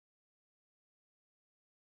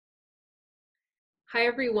Hi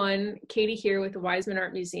everyone, Katie here with the Weisman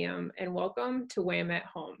Art Museum, and welcome to WAM at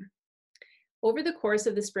Home. Over the course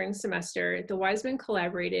of the spring semester, the Weisman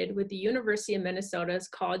collaborated with the University of Minnesota's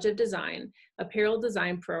College of Design Apparel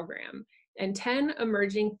Design Program and 10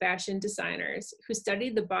 emerging fashion designers who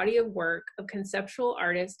studied the body of work of conceptual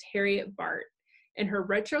artist Harriet Bart in her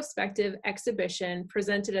retrospective exhibition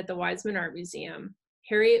presented at the Weisman Art Museum,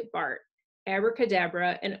 Harriet Bart,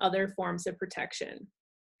 Abracadabra and Other Forms of Protection.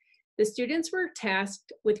 The students were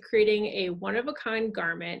tasked with creating a one-of-a-kind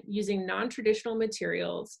garment using non-traditional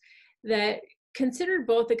materials that considered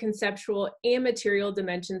both the conceptual and material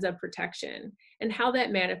dimensions of protection and how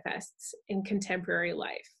that manifests in contemporary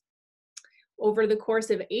life. Over the course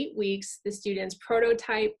of 8 weeks, the students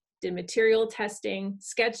prototyped, did material testing,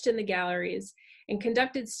 sketched in the galleries, and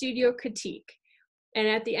conducted studio critique. And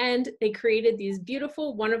at the end, they created these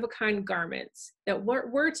beautiful one-of-a-kind garments that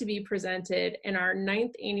were to be presented in our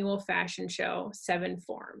 9th annual fashion show, 7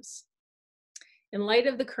 Forms. In light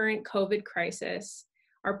of the current COVID crisis,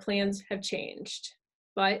 our plans have changed.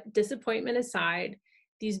 But disappointment aside,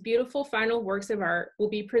 these beautiful final works of art will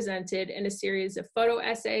be presented in a series of photo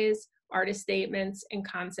essays, artist statements, and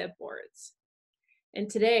concept boards. And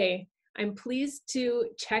today, I'm pleased to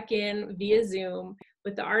check in via Zoom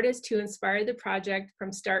with the artist who inspired the project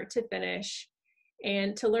from start to finish,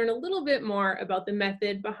 and to learn a little bit more about the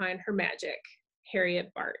method behind her magic,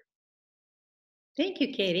 Harriet Bart. Thank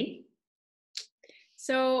you, Katie.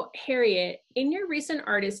 So Harriet, in your recent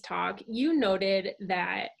artist talk, you noted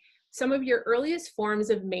that some of your earliest forms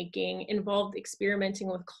of making involved experimenting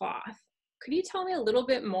with cloth. Could you tell me a little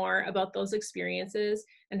bit more about those experiences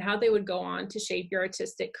and how they would go on to shape your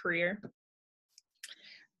artistic career?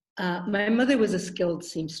 My mother was a skilled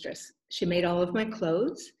seamstress. She made all of my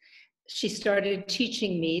clothes. She started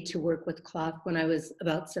teaching me to work with cloth when I was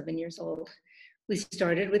about 7 years old. We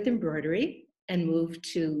started with embroidery and moved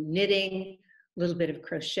to knitting, a little bit of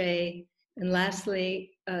crochet, and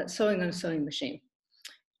lastly, sewing on a sewing machine.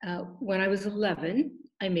 When I was 11,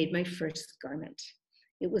 I made my first garment.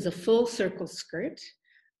 It was a full circle skirt.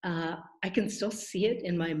 I can still see it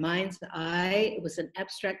in my mind's eye. It was an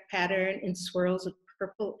abstract pattern in swirls of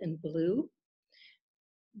purple and blue.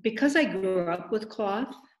 Because I grew up with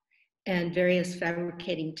cloth and various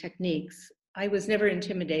fabricating techniques, I was never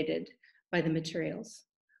intimidated by the materials.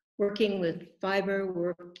 Working with fiber,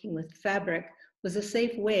 working with fabric was a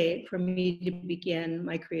safe way for me to begin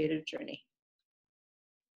my creative journey.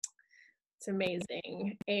 It's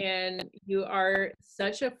amazing. And you are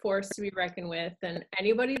such a force to be reckoned with. And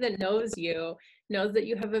anybody that knows you knows that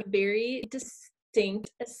you have a very distinct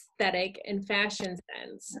aesthetic and fashion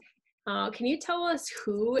sense. Can you tell us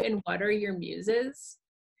who and what are your muses?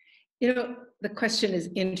 You know, the question is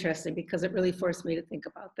interesting because it really forced me to think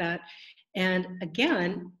about that. And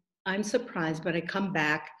again, I'm surprised, but I come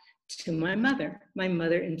back to my mother. My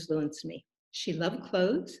mother influenced me. She loved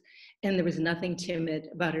clothes, and there was nothing timid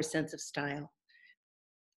about her sense of style.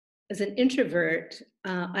 As an introvert,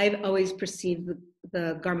 I've always perceived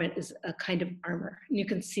the garment as a kind of armor, and you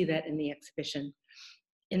can see that in the exhibition.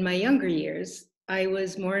 In my younger years, I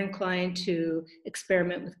was more inclined to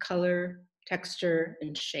experiment with color, texture,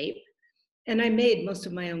 and shape, and I made most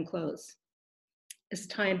of my own clothes. As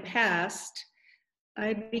time passed,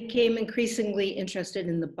 I became increasingly interested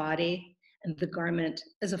in the body and the garment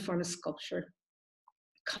as a form of sculpture.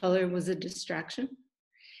 Color was a distraction.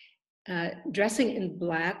 Dressing in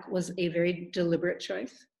black was a very deliberate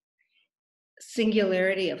choice.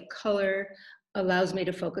 Singularity of color allows me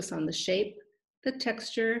to focus on the shape, the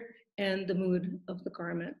texture, and the mood of the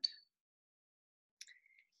garment.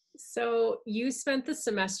 So you spent the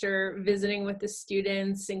semester visiting with the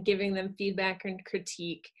students and giving them feedback and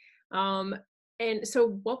critique. And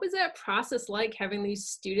so what was that process like, having these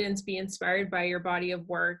students be inspired by your body of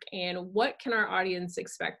work, and what can our audience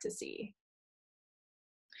expect to see?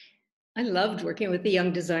 I loved working with the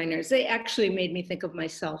young designers. They actually made me think of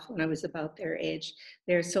myself when I was about their age.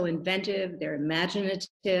 They're so inventive, they're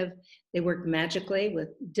imaginative, they work magically with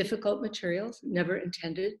difficult materials, never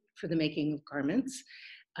intended for the making of garments.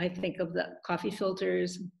 I think of the coffee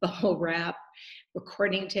filters, bubble wrap,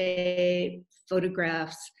 recording tape,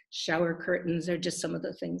 photographs, shower curtains are just some of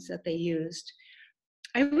the things that they used.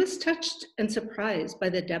 I was touched and surprised by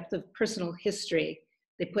the depth of personal history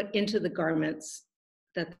they put into the garments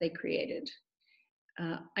that they created.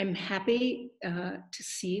 I'm happy to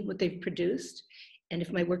see what they've produced, and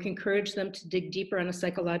if my work encouraged them to dig deeper on a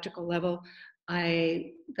psychological level,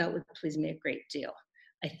 that would please me a great deal.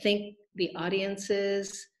 I think the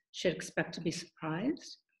audiences should expect to be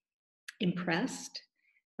surprised, impressed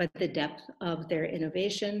by the depth of their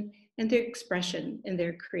innovation and their expression in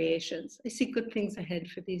their creations. I see good things ahead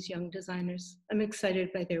for these young designers. I'm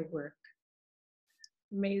excited by their work.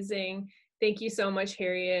 Amazing. Thank you so much,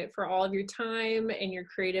 Harriet, for all of your time and your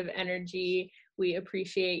creative energy. We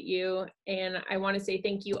appreciate you. And I want to say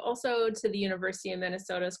thank you also to the University of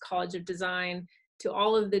Minnesota's College of Design, to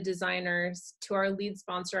all of the designers, to our lead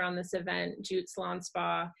sponsor on this event, Jute Salon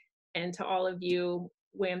Spa, and to all of you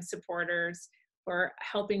WAM supporters for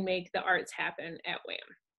helping make the arts happen at WAM.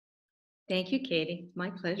 Thank you, Katie. My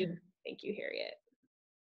pleasure. Thank you, Harriet.